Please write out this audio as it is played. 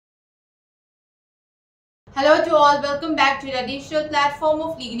Hello to all, welcome back to the digital platform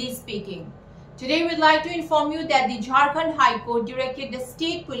of Legally Speaking. Today we'd like to inform you that the Jharkhand High Court directed the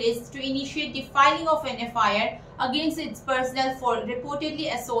state police to initiate the filing of an FIR against its personnel for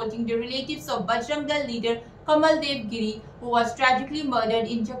reportedly assaulting the relatives of Bajrang Dal leader Kamaldev Giri, who was tragically murdered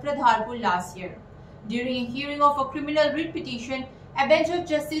in Chakradharpur last year. During a hearing of a criminal writ petition, a bench of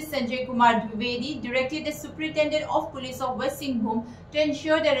Justice Sanjay Kumar Dwivedi directed the Superintendent of Police of West Singhbhum to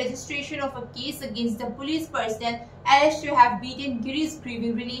ensure the registration of a case against the police personnel alleged to have beaten Giri's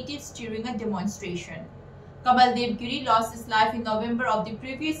grieving relatives during a demonstration. Kamaldev Giri lost his life in November of the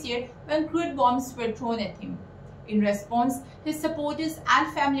previous year when crude bombs were thrown at him. In response, his supporters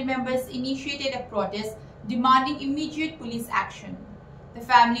and family members initiated a protest demanding immediate police action. The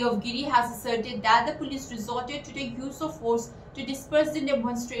family of Giri has asserted that the police resorted to the use of force to disperse the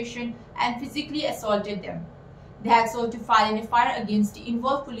demonstration and physically assaulted them. They had sought to file an FIR against the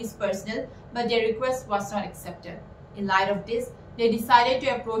involved police personnel, but their request was not accepted. In light of this, they decided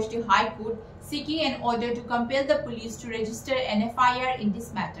to approach the High Court seeking an order to compel the police to register an FIR in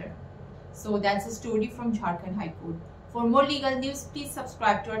this matter. So that's a story from Jharkhand High Court. For more legal news, please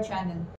subscribe to our channel.